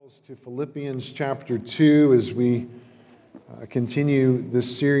Bibles to Philippians chapter 2 as we continue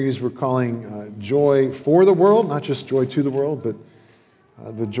this series we're calling Joy for the World, not just joy to the world, but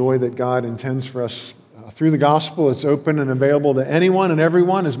the joy that God intends for us through the gospel. It's open and available to anyone and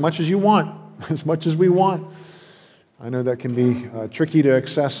everyone as much as you want, as much as we want. I know that can be tricky to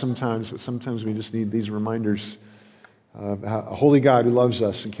access sometimes, but sometimes we just need these reminders of a holy God who loves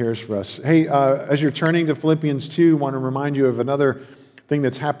us and cares for us. Hey, as you're turning to Philippians 2, I want to remind you of another thing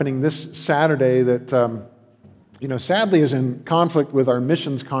that's happening this Saturday that, sadly is in conflict with our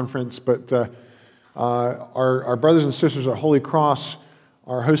missions conference, but our brothers and sisters at Holy Cross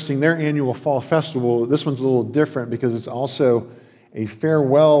are hosting their annual fall festival. This one's a little different because it's also a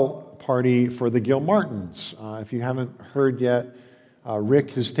farewell party for the Gilmartins. If you haven't heard yet,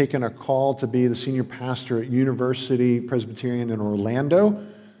 Rick has taken a call to be the senior pastor at University Presbyterian in Orlando.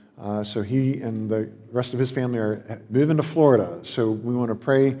 So he and the rest of his family are moving to Florida. So we want to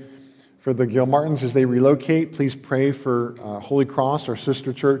pray for the Gilmartins as they relocate. Please pray for Holy Cross, our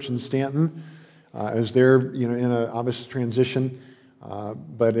sister church in Stanton, as they're in a obvious transition.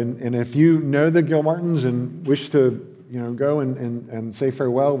 But if you know the Gilmartins and wish to go and say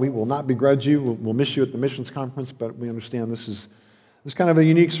farewell, we will not begrudge you. We'll miss you at the missions conference, but we understand this is kind of a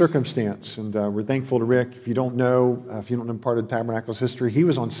unique circumstance, and we're thankful to Rick. If you don't know part of Tabernacle's history, he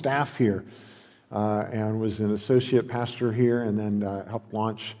was on staff here and was an associate pastor here, and then helped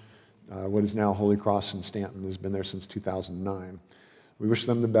launch what is now Holy Cross in Stanton. Has been there since 2009. We wish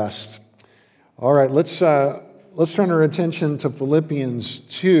them the best. All right, let's turn our attention to Philippians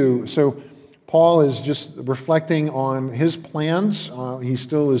 2. So Paul is just reflecting on his plans. He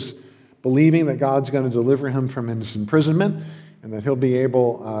still is believing that God's going to deliver him from his imprisonment, and that he'll be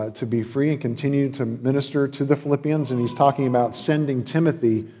able to be free and continue to minister to the Philippians. And he's talking about sending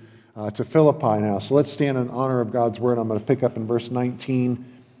Timothy to Philippi now. So let's stand in honor of God's word. I'm going to pick up in verse 19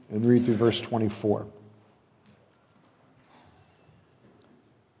 and read through verse 24.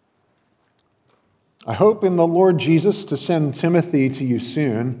 I hope in the Lord Jesus to send Timothy to you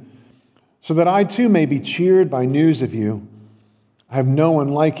soon, so that I too may be cheered by news of you. I have no one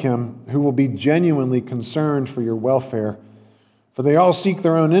like him who will be genuinely concerned for your welfare, for they all seek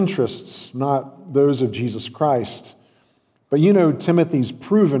their own interests, not those of Jesus Christ. But you know Timothy's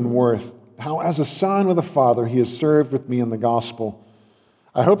proven worth, how as a son with a father he has served with me in the gospel.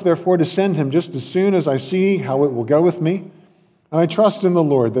 I hope therefore to send him just as soon as I see how it will go with me, and I trust in the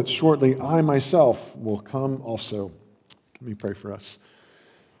Lord that shortly I myself will come also. Let me pray for us.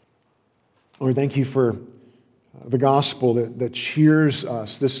 Lord, thank you for the gospel that cheers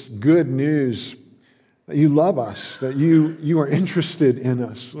us, this good news that you love us, that you are interested in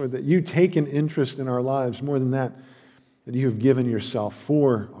us, Lord, that you take an interest in our lives. More than that, that you have given yourself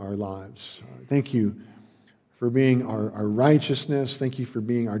for our lives. Thank you for being our righteousness. Thank you for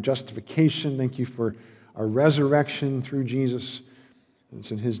being our justification. Thank you for our resurrection through Jesus. And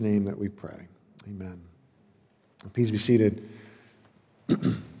it's in his name that we pray. Amen. Please be seated.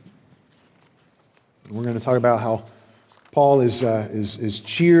 We're going to talk about how Paul is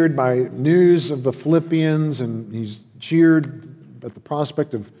cheered by news of the Philippians, and he's cheered at the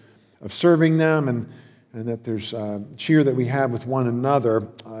prospect of serving them, and that there's cheer that we have with one another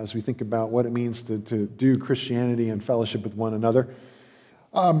as we think about what it means to do Christianity and fellowship with one another.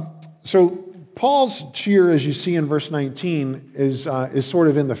 So Paul's cheer, as you see in verse 19, is sort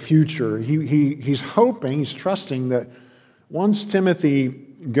of in the future. He's hoping, he's trusting that once Timothy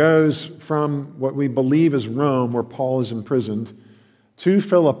goes from what we believe is Rome, where Paul is imprisoned, to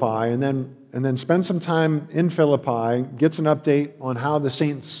Philippi, and then spends some time in Philippi, gets an update on how the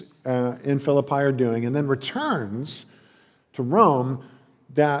saints in Philippi are doing, and then returns to Rome,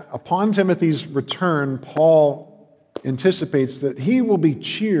 that upon Timothy's return, Paul anticipates that he will be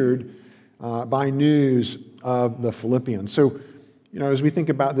cheered by news of the Philippians. So, as we think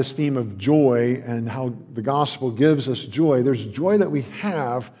about this theme of joy and how the gospel gives us joy, there's joy that we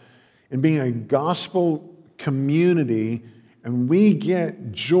have in being a gospel community, and we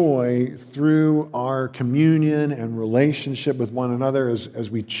get joy through our communion and relationship with one another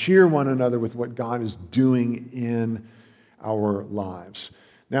as we cheer one another with what God is doing in our lives.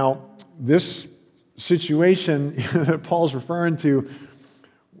 Now, this situation that Paul's referring to,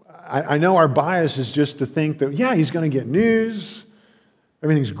 I know our bias is just to think that, he's going to get news.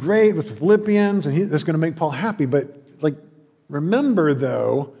 Everything's great with the Philippians, and that's going to make Paul happy. But, remember,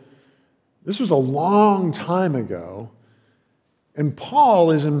 though, this was a long time ago, and Paul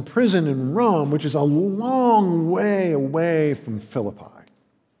is in prison in Rome, which is a long way away from Philippi.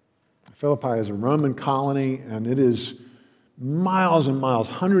 Philippi is a Roman colony, and it is miles and miles,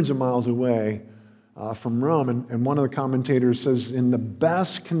 hundreds of miles away from Rome. And one of the commentators says, in the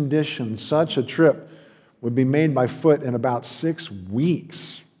best conditions, such a trip would be made by foot in about 6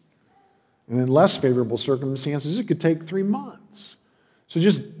 weeks. And in less favorable circumstances, it could take 3 months. So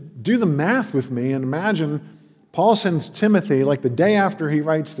just do the math with me and imagine Paul sends Timothy, like the day after he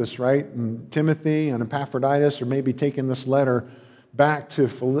writes this, right? And Timothy and Epaphroditus are maybe taking this letter back to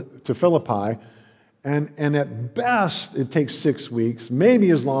Philippi. And at best, it takes 6 weeks,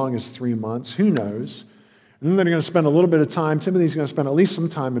 maybe as long as 3 months, who knows? And then they're going to spend a little bit of time. Timothy's going to spend at least some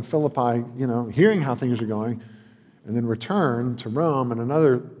time in Philippi, hearing how things are going, and then return to Rome in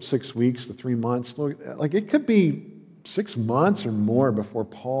another 6 weeks to 3 months. Like it could be 6 months or more before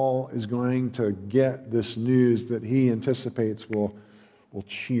Paul is going to get this news that he anticipates will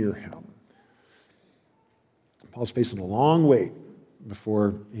cheer him. Paul's facing a long wait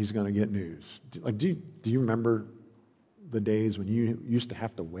before he's going to get news. Do you remember the days when you used to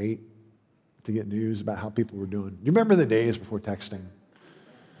have to wait to get news about how people were doing? Do you remember the days before texting?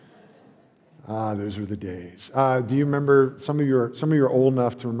 Those were the days. Do you remember, some of you are old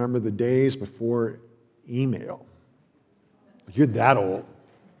enough to remember the days before email? You're that old.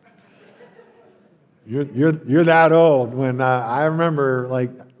 You're that old. When I remember,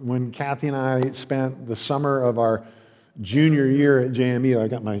 when Kathy and I spent the summer of our junior year at JMU. I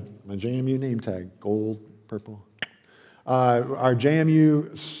got my JMU name tag, gold, purple. Our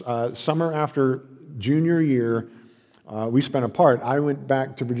JMU summer after junior year, we spent apart. I went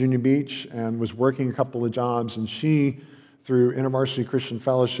back to Virginia Beach and was working a couple of jobs, and she, through InterVarsity Christian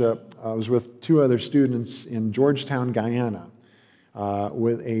Fellowship, was with 2 other students in Georgetown, Guyana,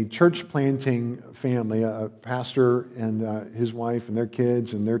 with a church planting family, a pastor and his wife and their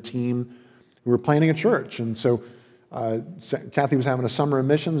kids and their team who were planting a church. And so Kathy was having a summer of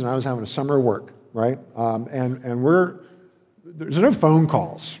missions, and I was having a summer of work, right? There's no phone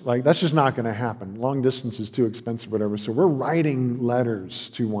calls, right? That's just not going to happen. Long distance is too expensive, whatever. So we're writing letters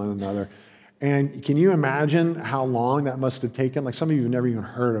to one another. And can you imagine how long that must have taken? Like, some of you have never even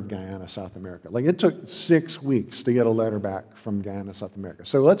heard of Guyana, South America. Like, it took 6 weeks to get a letter back from Guyana, South America.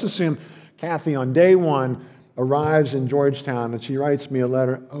 So let's assume Kathy on day 1 arrives in Georgetown, and she writes me a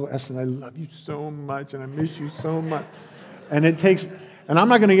letter. Oh, Essen, I love you so much, and I miss you so much. And I'm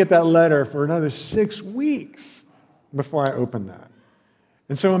not going to get that letter for another 6 weeks before I open that.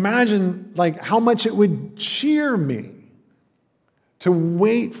 And so imagine, how much it would cheer me to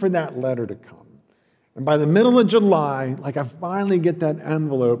wait for that letter to come. And by the middle of July, I finally get that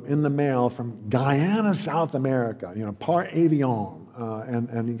envelope in the mail from Guyana, South America, par avion,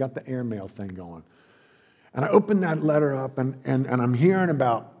 and you got the airmail thing going. And I open that letter up, and I'm hearing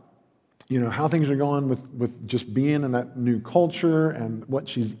about, how things are going with just being in that new culture and what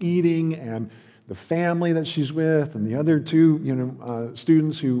she's eating and the family that she's with and the other 2,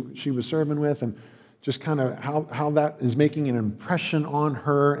 students who she was serving with, and just kind of how that is making an impression on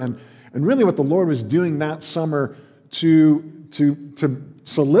her, and really what the Lord was doing that summer to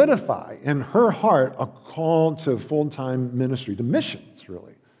solidify in her heart a call to full-time ministry, to missions,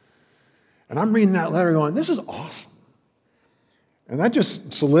 really. And I'm reading that letter going, this is awesome. And that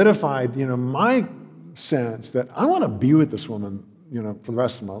just solidified, my sense that I want to be with this woman, for the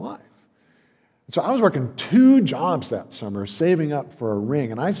rest of my life. So I was working 2 jobs that summer, saving up for a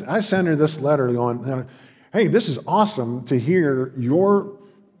ring. And I sent her this letter going, hey, this is awesome to hear your,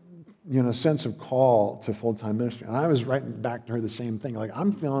 sense of call to full-time ministry. And I was writing back to her the same thing.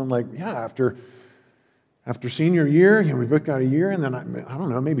 I'm feeling after senior year, we both got a year, and then, I don't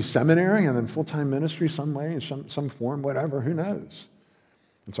know, maybe seminary, and then full-time ministry some way, in some form, whatever, who knows.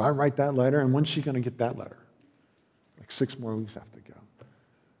 And so I write that letter, and when's she going to get that letter? 6 more weeks have to go.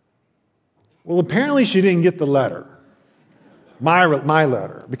 Well, apparently she didn't get the letter, my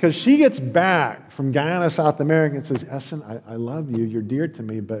letter, because she gets back from Guyana, South America, and says, Essen, I love you, you're dear to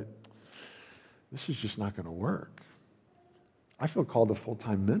me, but this is just not going to work. I feel called to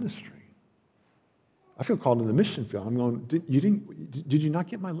full-time ministry. I feel called in the mission field. I'm going, did you not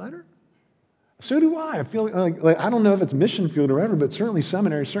get my letter? So do I. I feel like I don't know if it's mission field or whatever, but certainly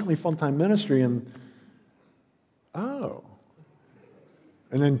seminary, certainly full-time ministry, and oh.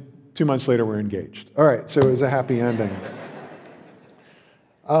 And then 2 months later, we're engaged. All right, so it was a happy ending.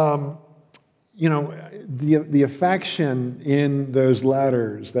 The affection in those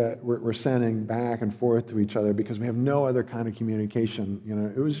letters that we're sending back and forth to each other, because we have no other kind of communication,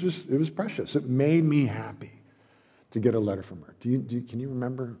 it was precious. It made me happy to get a letter from her. Can you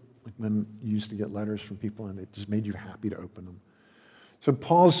remember when you used to get letters from people and it just made you happy to open them? So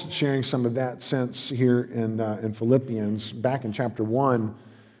Paul's sharing some of that sense here in Philippians. Back in chapter 1,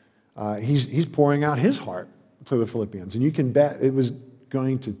 he's pouring out his heart to the Philippians. And you can bet it was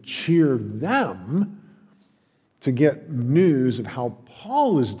going to cheer them to get news of how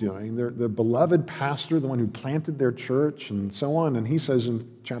Paul is doing, their beloved pastor, the one who planted their church and so on. And he says in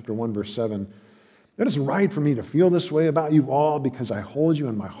chapter 1, verse 7, "It is right for me to feel this way about you all because I hold you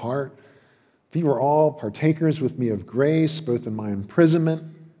in my heart. For you are all partakers with me of grace, both in my imprisonment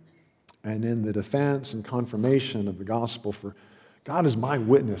and in the defense and confirmation of the gospel. For God is my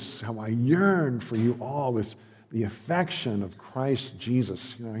witness, how I yearn for you all with the affection of Christ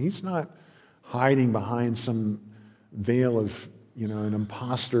Jesus." He's not hiding behind some veil of, an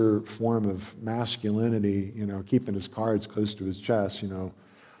imposter form of masculinity, keeping his cards close to his chest.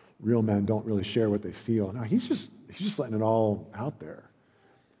 Real men don't really share what they feel. No, he's just letting it all out there.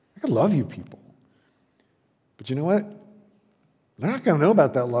 I love you people. But you know what? They're not going to know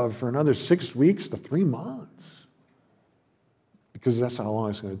about that love for another 6 weeks to 3 months. Because that's how long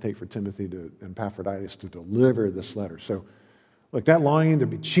it's going to take for Timothy and Epaphroditus to deliver this letter. So, look, that longing to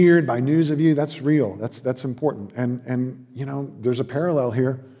be cheered by news of you, that's real. That's important. And there's a parallel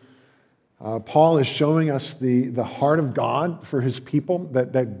here. Paul is showing us the heart of God for his people,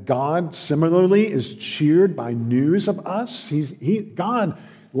 that God similarly is cheered by news of us. God,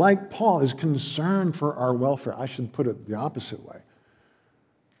 like Paul, is concerned for our welfare. I should put it the opposite way.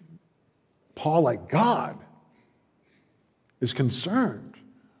 Paul, like God, is concerned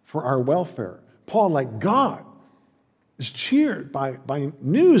for our welfare. Paul, like God, is cheered by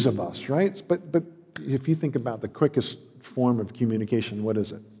news of us, right? But if you think about the quickest form of communication, what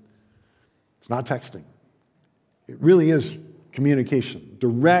is it? It's not texting. It really is communication,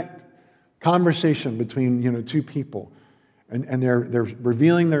 direct conversation between two people, and they're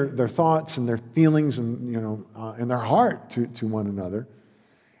revealing their thoughts and their feelings and and their heart to one another.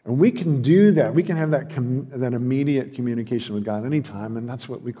 And we can do that. We can have that immediate communication with God anytime, and that's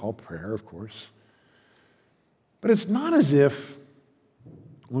what we call prayer, of course. But it's not as if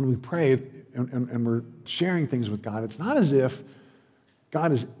when we pray and we're sharing things with God, it's not as if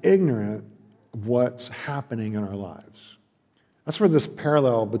God is ignorant of what's happening in our lives. That's where this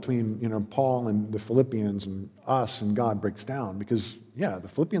parallel between Paul and the Philippians and us and God breaks down, because the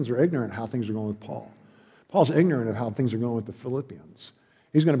Philippians are ignorant of how things are going with Paul. Paul's ignorant of how things are going with the Philippians.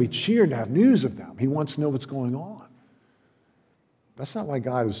 He's going to be cheered to have news of them. He wants to know what's going on. That's not why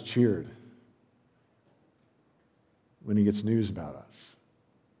God is cheered when he gets news about us.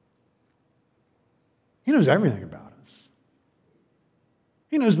 He knows everything about us.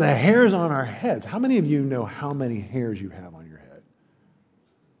 He knows the hairs on our heads. How many of you know how many hairs you have on your head?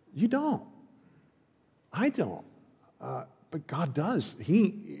 You don't. I don't. But God does.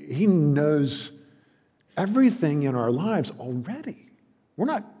 He knows everything in our lives already. We're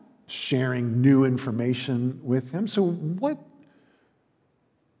not sharing new information with him. So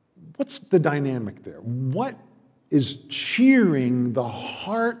what's the dynamic there? What is cheering the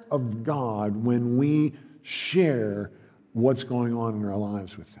heart of God when we share what's going on in our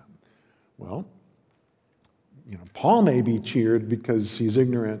lives with him? Well, Paul may be cheered because he's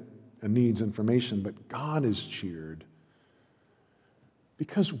ignorant and needs information, but God is cheered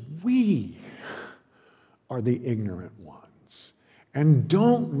because we are the ignorant ones and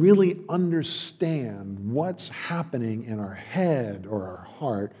don't really understand what's happening in our head or our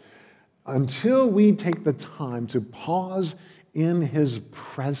heart until we take the time to pause in his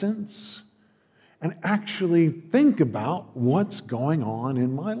presence and actually think about what's going on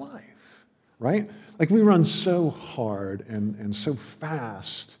in my life, right? Like we run so hard and so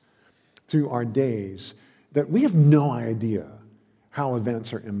fast through our days that we have no idea how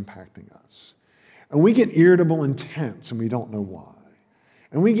events are impacting us. And we get irritable and tense and we don't know why.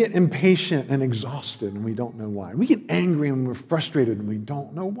 And we get impatient and exhausted and we don't know why. And we get angry and we're frustrated and we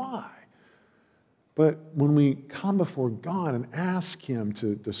don't know why. But when we come before God and ask him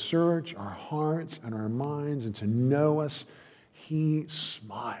to search our hearts and our minds and to know us, he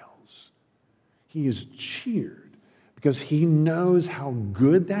smiles. He is cheered because he knows how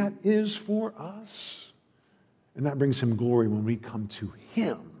good that is for us. And that brings him glory when we come to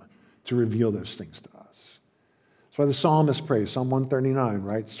him to reveal those things to us. That's why the psalmist prays, Psalm 139,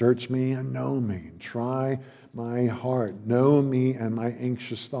 right? Search me and know me, and try my heart. Know me and my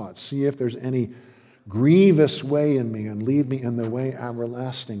anxious thoughts. See if there's any grievous way in me and lead me in the way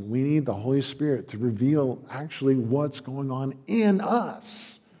everlasting. We need the Holy Spirit to reveal actually what's going on in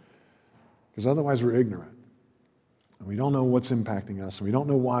us, because otherwise we're ignorant. And we don't know what's impacting us, and we don't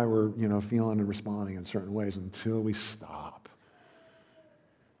know why we're feeling and responding in certain ways until we stop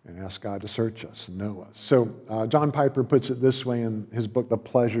and ask God to search us and know us. So John Piper puts it this way in his book, The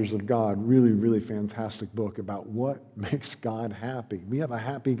Pleasures of God. Really, really fantastic book about what makes God happy. We have a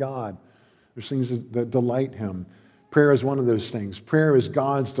happy God. There's things that delight him. Prayer is one of those things. Prayer is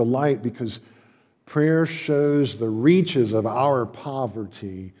God's delight because prayer shows the reaches of our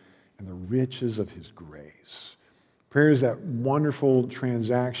poverty and the riches of his grace. Prayer is that wonderful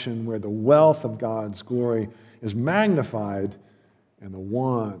transaction where the wealth of God's glory is magnified and the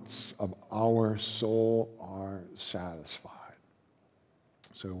wants of our soul are satisfied.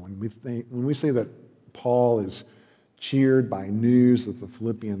 So when we say that Paul is cheered by news of the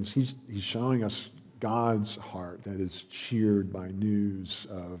Philippians, he's showing us God's heart that is cheered by news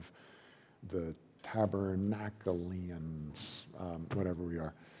of the Tabernacleians, whatever we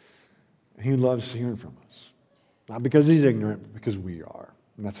are. And he loves hearing from us. Not because he's ignorant, but because we are.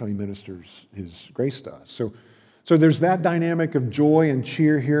 And that's how he ministers his grace to us. So there's that dynamic of joy and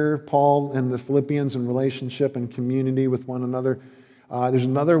cheer here, Paul and the Philippians in relationship and community with one another. There's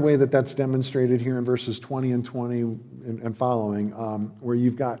another way that that's demonstrated here in verses 20 and following, where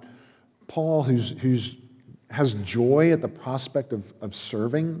you've got Paul who has joy at the prospect of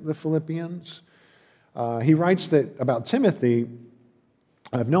serving the Philippians. He writes that about Timothy,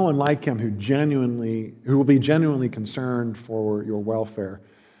 I have no one like him who will be genuinely concerned for your welfare.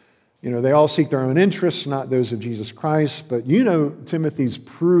 You know, they all seek their own interests, not those of Jesus Christ, but you know Timothy's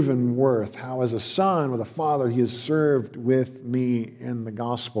proven worth, how as a son with a father he has served with me in the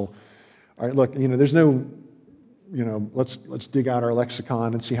gospel. All right, look, there's no, let's dig out our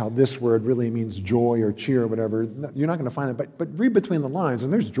lexicon and see how this word really means joy or cheer or whatever. You're not going to find that, but read between the lines,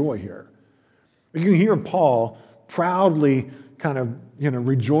 and there's joy here. You can hear Paul proudly kind of,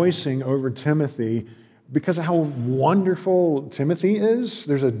 rejoicing over Timothy because of how wonderful Timothy is.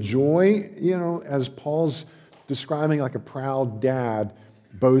 There's a joy, as Paul's describing like a proud dad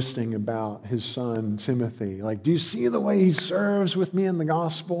boasting about his son Timothy. Like, do you see the way he serves with me in the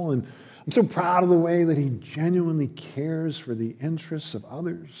gospel? And I'm so proud of the way that he genuinely cares for the interests of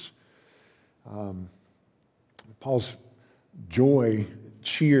others. Paul's joy,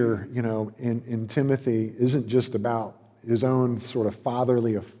 cheer, in Timothy isn't just about his own sort of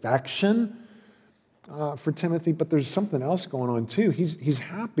fatherly affection for Timothy, but there's something else going on too. He's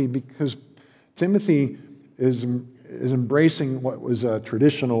happy because Timothy is embracing what was a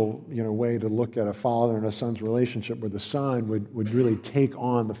traditional, way to look at a father and a son's relationship, where the son would really take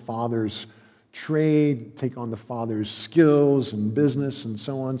on the father's trade, take on the father's skills and business and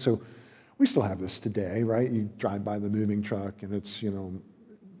so on. So we still have this today, right? You drive by the moving truck and it's, to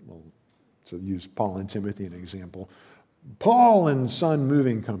use Paul and Timothy an example, Paul and Son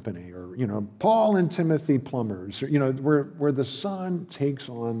Moving Company, or Paul and Timothy Plumbers, where the son takes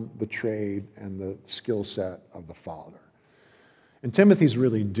on the trade and the skill set of the father. And Timothy's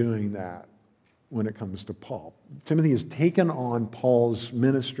really doing that when it comes to Paul. Timothy has taken on Paul's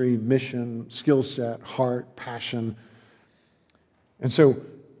ministry, mission, skill set, heart, passion. And so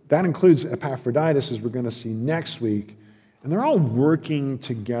that includes Epaphroditus, as we're going to see next week. And they're all working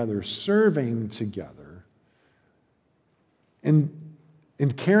together, serving together, in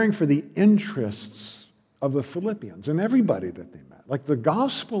caring for the interests of the Philippians and everybody that they met. Like the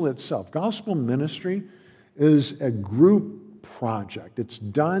gospel itself, gospel ministry is a group project. It's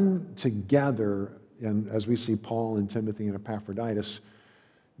done together, and as we see Paul and Timothy and Epaphroditus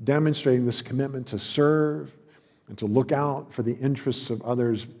demonstrating this commitment to serve and to look out for the interests of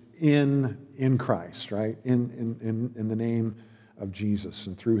others in Christ, right? In the name of Jesus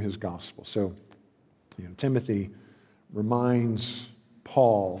and through his gospel. So, Timothy reminds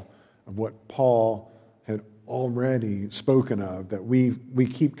Paul of what Paul had already spoken of, that we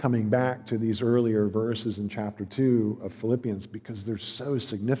keep coming back to these earlier verses in chapter 2 of Philippians because they're so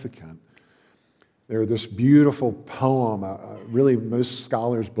significant. They're this beautiful poem, really most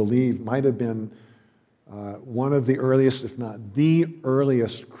scholars believe might have been one of the earliest, if not the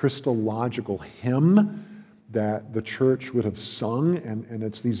earliest, Christological hymn that the church would have sung, and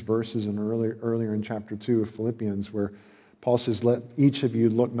it's these verses earlier in chapter 2 of Philippians where Paul says, let each of you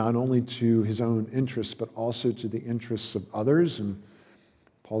look not only to his own interests, but also to the interests of others. And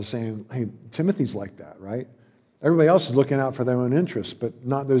Paul's saying, hey, Timothy's like that, right? Everybody else is looking out for their own interests, but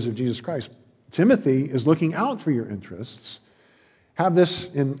not those of Jesus Christ. Timothy is looking out for your interests. Have this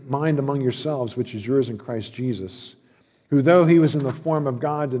in mind among yourselves, which is yours in Christ Jesus, who though he was in the form of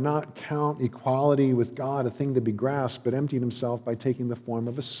God, did not count equality with God a thing to be grasped, but emptied himself by taking the form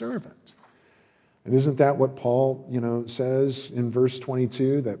of a servant. And isn't that what Paul, says in verse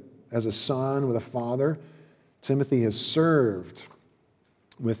 22, that as a son with a father, Timothy has served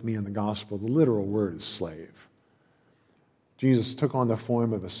with me in the gospel? The literal word is slave. Jesus took on the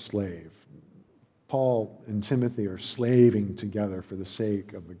form of a slave. Paul and Timothy are slaving together for the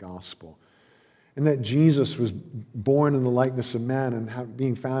sake of the gospel. And that Jesus was born in the likeness of man, and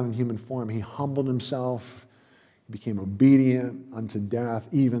being found in human form, he humbled himself, became obedient unto death,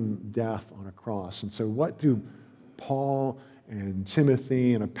 even death on a cross. And so what do Paul and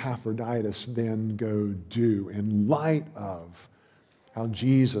Timothy and Epaphroditus then go do in light of how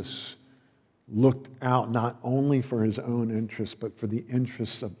Jesus looked out not only for his own interests, but for the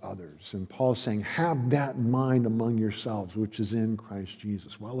interests of others? And Paul's saying, have that mind among yourselves, which is in Christ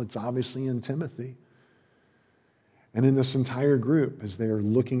Jesus. Well, it's obviously in Timothy. And in this entire group, as they are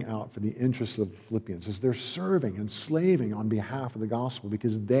looking out for the interests of the Philippians, as they're serving and slaving on behalf of the gospel,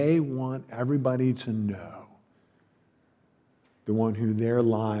 because they want everybody to know the one who their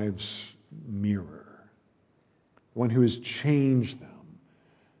lives mirror, the one who has changed them,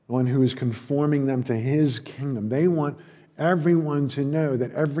 the one who is conforming them to his kingdom. They want everyone to know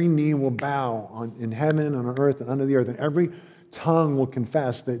that every knee will bow in heaven, on earth, and under the earth, and every tongue will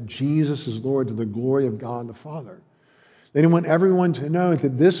confess that Jesus is Lord to the glory of God the Father. They want everyone to know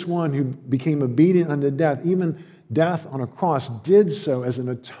that this one who became obedient unto death, even death on a cross, did so as an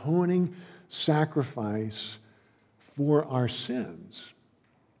atoning sacrifice for our sins,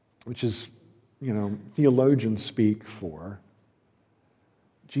 which is, theologians speak for.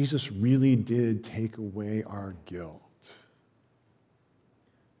 Jesus really did take away our guilt.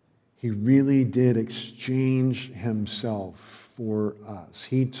 He really did exchange himself for us.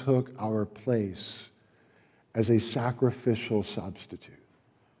 He took our place as a sacrificial substitute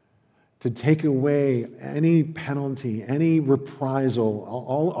to take away any penalty, any reprisal,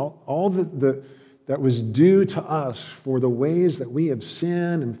 all that was due to us for the ways that we have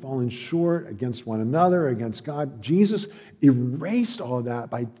sinned and fallen short against one another, against God. Jesus erased all of that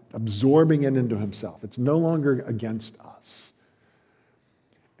by absorbing it into himself. It's no longer against us.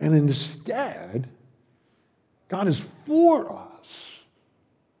 And instead, God is for us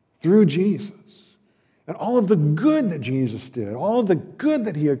through Jesus. And all of the good that Jesus did, all of the good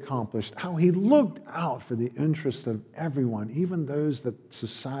that he accomplished, how he looked out for the interest of everyone, even those that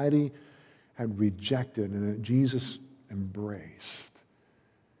society had rejected and that Jesus embraced.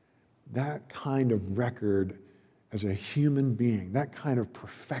 That kind of record as a human being, that kind of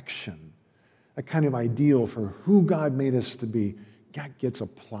perfection, that kind of ideal for who God made us to be, that gets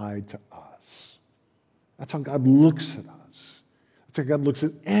applied to us. That's how God looks at us. That's how God looks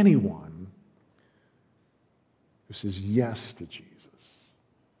at anyone who says yes to Jesus,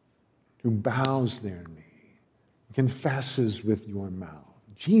 who bows their knee, confesses with your mouth,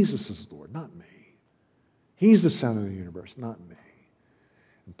 Jesus is Lord, not me. He's the center of the universe, not me.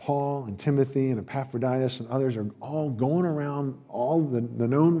 And Paul and Timothy and Epaphroditus and others are all going around all the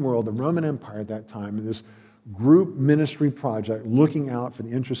known world, the Roman Empire at that time, in this group ministry project, looking out for the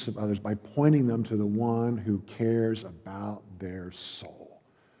interests of others by pointing them to the one who cares about their soul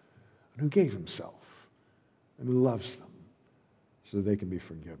and who gave himself and who loves them so that they can be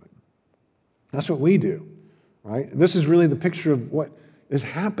forgiven. That's what we do, right? And this is really the picture of what is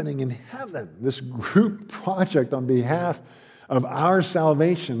happening in heaven, this group project on behalf of our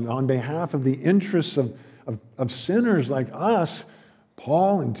salvation, on behalf of the interests of sinners like us.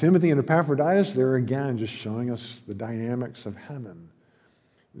 Paul and Timothy and Epaphroditus, they're again just showing us the dynamics of heaven.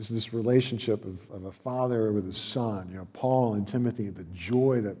 There's this relationship of a father with his son. Paul and Timothy, the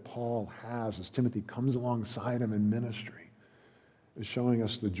joy that Paul has as Timothy comes alongside him in ministry is showing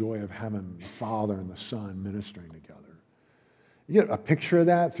us the joy of heaven, the Father and the Son ministering together. You get a picture of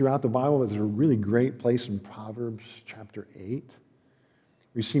that throughout the Bible, but there's a really great place in Proverbs chapter 8.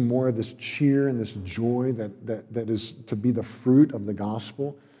 We see more of this cheer and this joy that is to be the fruit of the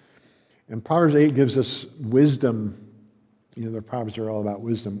gospel. And Proverbs 8 gives us wisdom. The Proverbs are all about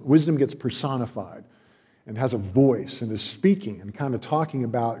wisdom. Wisdom gets personified and has a voice and is speaking and kind of talking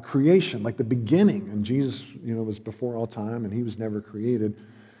about creation, like the beginning. And Jesus, was before all time and he was never created.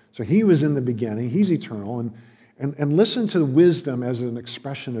 So he was in the beginning. He's eternal. And listen to wisdom as an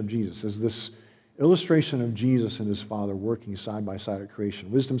expression of Jesus, as this illustration of Jesus and his Father working side by side at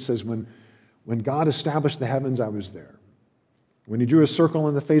creation. Wisdom says, when God established the heavens, I was there. When he drew a circle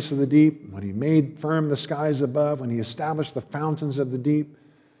in the face of the deep, when he made firm the skies above, when he established the fountains of the deep,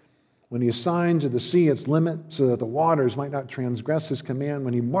 when he assigned to the sea its limit so that the waters might not transgress his command,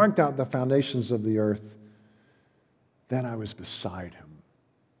 when he marked out the foundations of the earth, then I was beside him,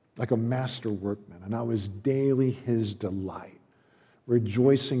 like a master workman, and I was daily his delight,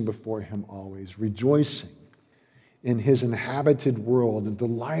 rejoicing before him always, rejoicing in his inhabited world and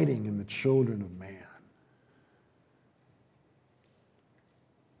delighting in the children of man.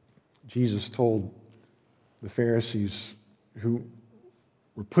 Jesus told the Pharisees who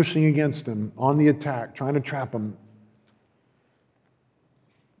were pushing against him on the attack, trying to trap him,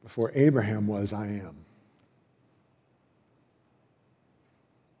 before Abraham was, I am.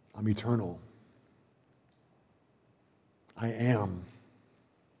 I'm eternal. I am.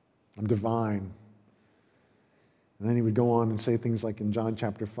 I'm divine. And then he would go on and say things like in John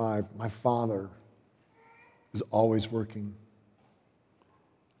chapter 5, my Father is always working,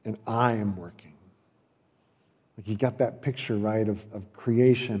 and I am working. Like you got that picture, right, of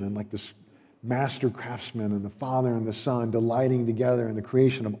creation and like this master craftsman and the Father and the Son delighting together in the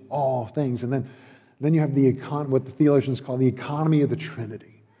creation of all things. And then you have what the theologians call the economy of the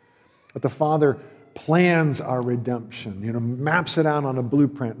Trinity. That the Father plans our redemption, maps it out on a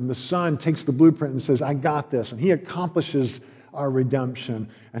blueprint. And the Son takes the blueprint and says, I got this. And he accomplishes our redemption.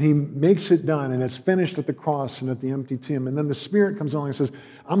 And he makes it done. And it's finished at the cross and at the empty tomb. And then the Spirit comes along and says,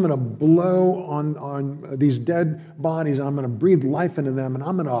 I'm going to blow on these dead bodies. And I'm going to breathe life into them. And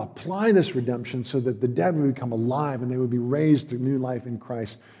I'm going to apply this redemption so that the dead would become alive and they would be raised to new life in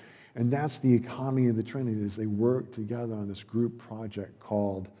Christ. And that's the economy of the Trinity, as they work together on this group project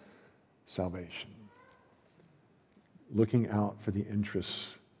called salvation. Looking out for the interests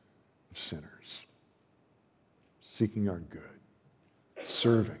of sinners, seeking our good,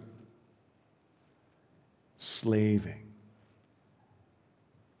 serving, slaving,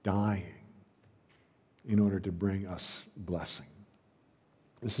 dying in order to bring us blessing.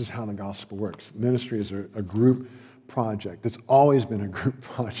 This is how the gospel works. Ministry is a group project. It's always been a group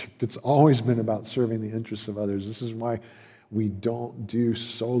project. It's always been about serving the interests of others. This is why we don't do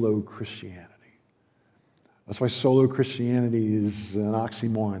solo Christianity. That's why solo Christianity is an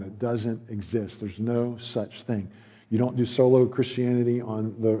oxymoron. It doesn't exist. There's no such thing. You don't do solo Christianity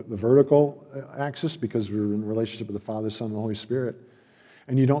on the vertical axis because we're in relationship with the Father, Son, and the Holy Spirit.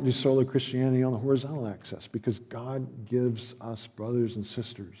 And you don't do solo Christianity on the horizontal axis because God gives us brothers and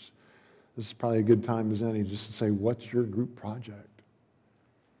sisters. This is probably a good time as any just to say, what's your group project?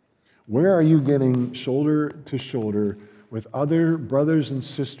 Where are you getting shoulder to shoulder with other brothers and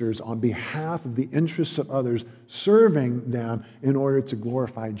sisters on behalf of the interests of others, serving them in order to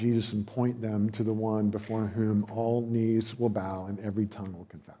glorify Jesus and point them to the one before whom all knees will bow and every tongue will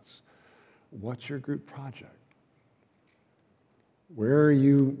confess? What's your group project? Where are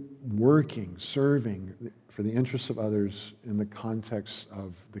you working, serving for the interests of others in the context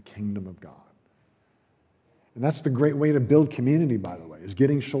of the kingdom of God? And that's the great way to build community, by the way, is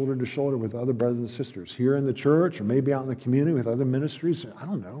getting shoulder to shoulder with other brothers and sisters here in the church or maybe out in the community with other ministries. I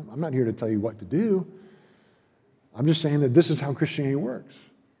don't know. I'm not here to tell you what to do. I'm just saying that this is how Christianity works.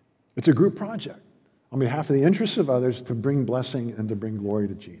 It's a group project on behalf of the interests of others to bring blessing and to bring glory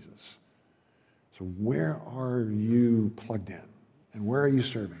to Jesus. So where are you plugged in? And where are you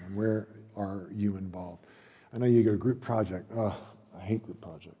serving? And where are you involved? I know you go group project. Oh, I hate group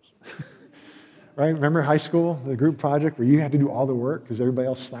projects. Right? Remember high school, the group project where you had to do all the work because everybody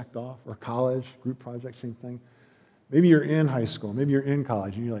else slacked off? Or college, group project, same thing. Maybe you're in high school, maybe you're in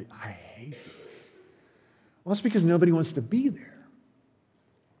college, and you're like, I hate this. Well, that's because nobody wants to be there.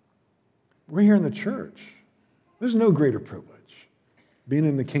 We're here in the church. There's no greater privilege being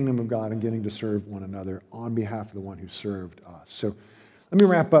in the kingdom of God and getting to serve one another on behalf of the one who served us. So let me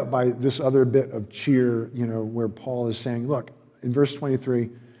wrap up by this other bit of cheer, where Paul is saying, look, in verse 23,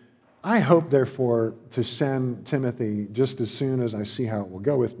 I hope, therefore, to send Timothy just as soon as I see how it will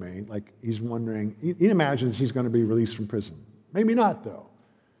go with me. Like he's wondering, he imagines he's going to be released from prison. Maybe not, though.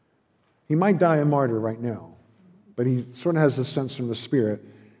 He might die a martyr right now. But he sort of has this sense from the Spirit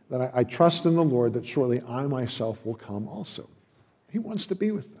that I trust in the Lord that shortly I myself will come also. He wants to be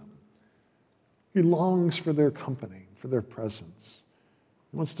with them. He longs for their company, for their presence.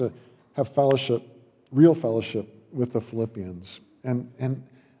 He wants to have fellowship, real fellowship with the Philippians. And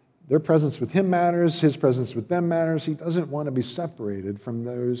their presence with him matters. His presence with them matters. He doesn't want to be separated from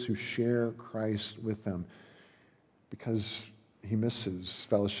those who share Christ with them because he misses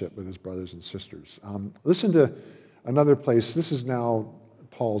fellowship with his brothers and sisters. Listen to another place. This is now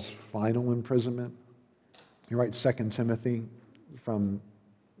Paul's final imprisonment. He writes 2 Timothy from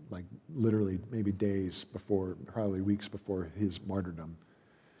like literally maybe days before, probably weeks before his martyrdom.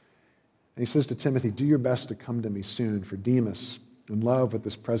 And he says to Timothy, do your best to come to me soon, for Demas, in love with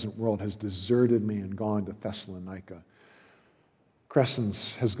this present world, has deserted me and gone to Thessalonica.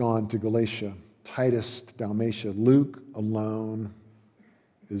 Crescens has gone to Galatia, Titus to Dalmatia. Luke alone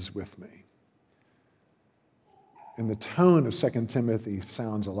is with me. And the tone of 2 Timothy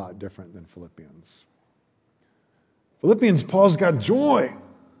sounds a lot different than Philippians. Philippians, Paul's got joy.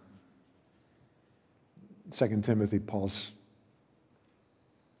 2 Timothy, Paul's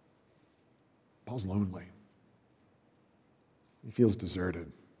lonely. He feels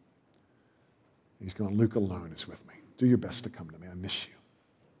deserted. He's going, Luke alone is with me. Do your best to come to me. I miss you.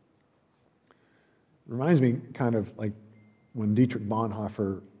 It reminds me kind of like when Dietrich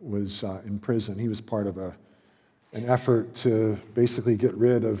Bonhoeffer was in prison. He was part of a an effort to basically get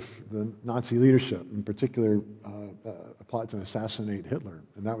rid of the Nazi leadership, in particular a plot to assassinate Hitler,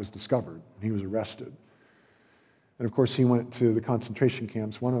 and that was discovered, and he was arrested. And of course, he went to the concentration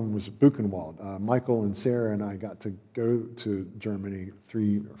camps. One of them was Buchenwald. Michael and Sarah and I got to go to Germany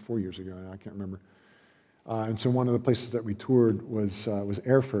 3 or 4 years ago, and I can't remember. And so one of the places that we toured was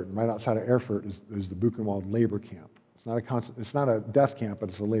Erfurt, and right outside of Erfurt is the Buchenwald labor camp. It's not a death camp, but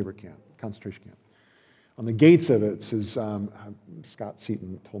it's a labor camp, concentration camp. On the gates of it says, Scott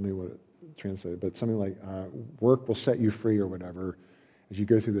Seaton told me what it translated, but something like, work will set you free or whatever as you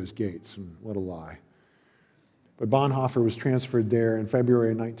go through those gates. And what a lie. But Bonhoeffer was transferred there in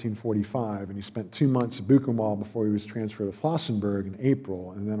February 1945, and he spent 2 months at Buchenwald before he was transferred to Flossenburg in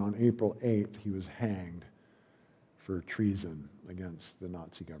April, and then on April 8th, he was hanged for treason against the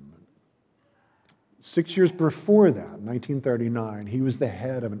Nazi government. 6 years before that, 1939, he was the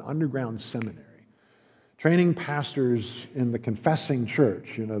head of an underground seminary, training pastors in the confessing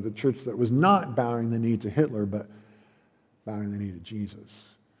church, the church that was not bowing the knee to Hitler, but bowing the knee to Jesus.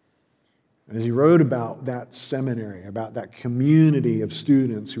 And as he wrote about that seminary, about that community of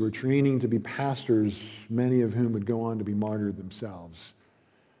students who were training to be pastors, many of whom would go on to be martyred themselves,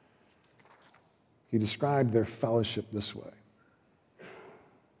 he described their fellowship this way: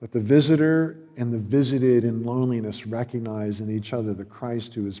 that the visitor and the visited in loneliness recognize in each other the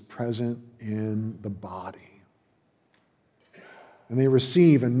Christ who is present in the body. And they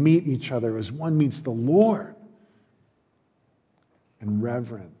receive and meet each other as one meets the Lord in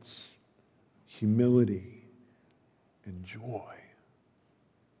reverence, humility, and joy.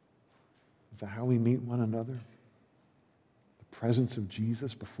 Is that how we meet one another? The presence of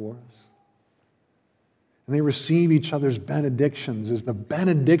Jesus before us? And they receive each other's benedictions as the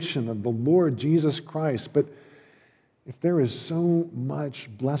benediction of the Lord Jesus Christ. But if there is so much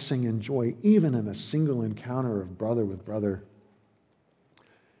blessing and joy, even in a single encounter of brother with brother,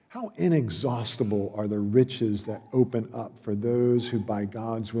 how inexhaustible are the riches that open up for those who by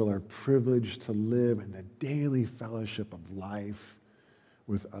God's will are privileged to live in the daily fellowship of life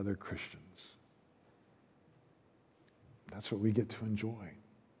with other Christians. That's what we get to enjoy.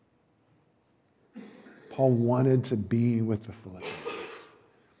 Paul wanted to be with the Philippians.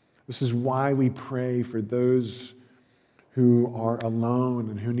 This is why we pray for those who are alone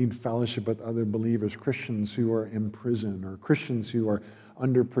and who need fellowship with other believers, Christians who are in prison, or Christians who are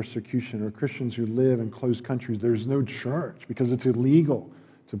under persecution, or Christians who live in closed countries. There's no church because it's illegal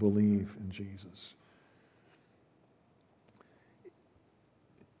to believe in Jesus.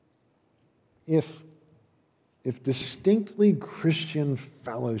 If distinctly Christian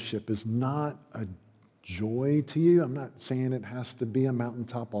fellowship is not a joy to you, I'm not saying it has to be a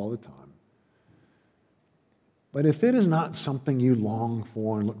mountaintop all the time, but if it is not something you long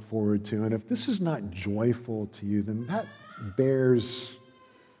for and look forward to, and if this is not joyful to you, then that bears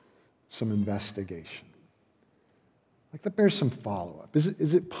some investigation. Like, that bears some follow-up. Is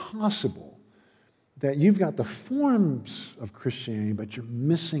it possible that you've got the forms of Christianity, but you're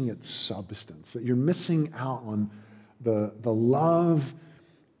missing its substance, that you're missing out on the love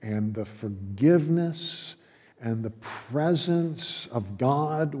and the forgiveness and the presence of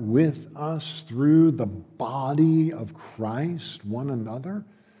God with us through the body of Christ, one another?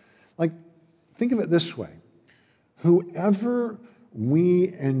 Like, think of it this way. Whoever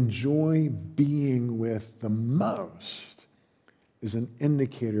we enjoy being with the most is an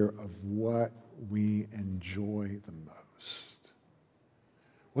indicator of what we enjoy the most.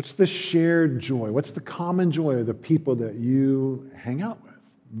 What's the shared joy? What's the common joy of the people that you hang out with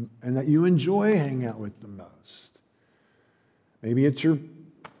and that you enjoy hanging out with the most? Maybe it's your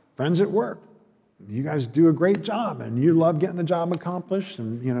friends at work. You guys do a great job and you love getting the job accomplished,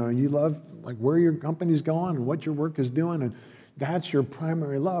 and you love like where your company's going and what your work is doing, and that's your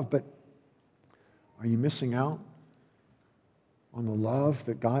primary love. But are you missing out on the love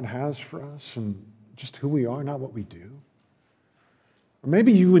that God has for us and just who we are, not what we do? Or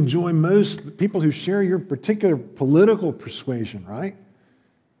maybe you enjoy most the people who share your particular political persuasion, right?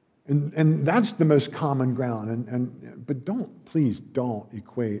 And that's the most common ground. But please don't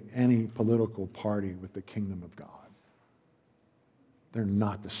equate any political party with the kingdom of God. They're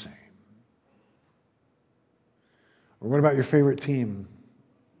not the same. Or what about your favorite team?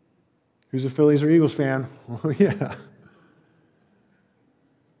 Who's a Phillies or Eagles fan? Oh, yeah.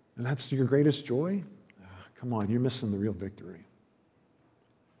 And that's your greatest joy? Come on, you're missing the real victory.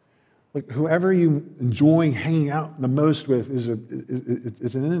 Look, whoever you enjoy hanging out the most with is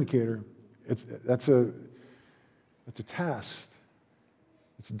an indicator. That's a test.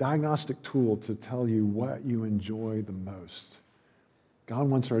 It's a diagnostic tool to tell you what you enjoy the most. God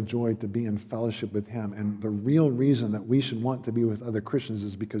wants our joy to be in fellowship with him. And the real reason that we should want to be with other Christians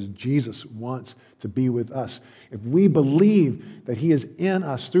is because Jesus wants to be with us. If we believe that he is in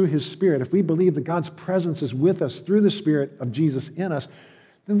us through his Spirit, if we believe that God's presence is with us through the Spirit of Jesus in us,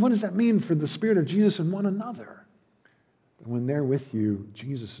 then what does that mean for the Spirit of Jesus in one another? That when they're with you,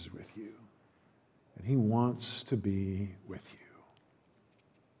 Jesus is with you. And he wants to be with you.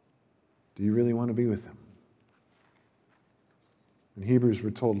 Do you really want to be with him? In Hebrews,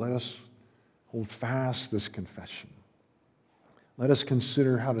 we're told, let us hold fast this confession. Let us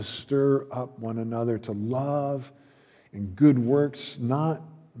consider how to stir up one another to love and good works, not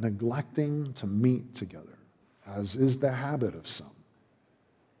neglecting to meet together, as is the habit of some,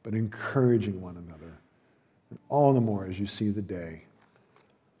 but encouraging one another, and all the more as you see the day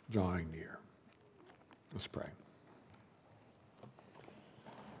drawing near. Let's pray.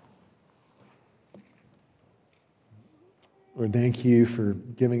 Lord, thank you for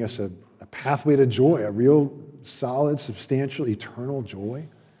giving us a pathway to joy, a real, solid, substantial, eternal joy.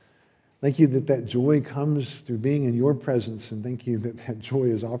 Thank you that that joy comes through being in your presence, and thank you that that joy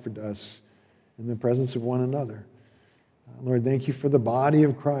is offered to us in the presence of one another. Lord, thank you for the body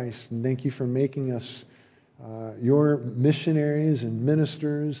of Christ, and thank you for making us your missionaries and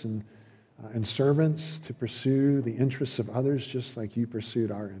ministers and servants to pursue the interests of others just like you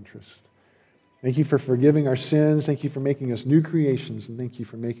pursued our interests. Thank you for forgiving our sins. Thank you for making us new creations, and thank you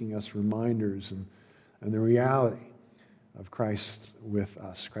for making us reminders and the reality of Christ with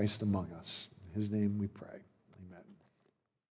us, Christ among us. In his name we pray.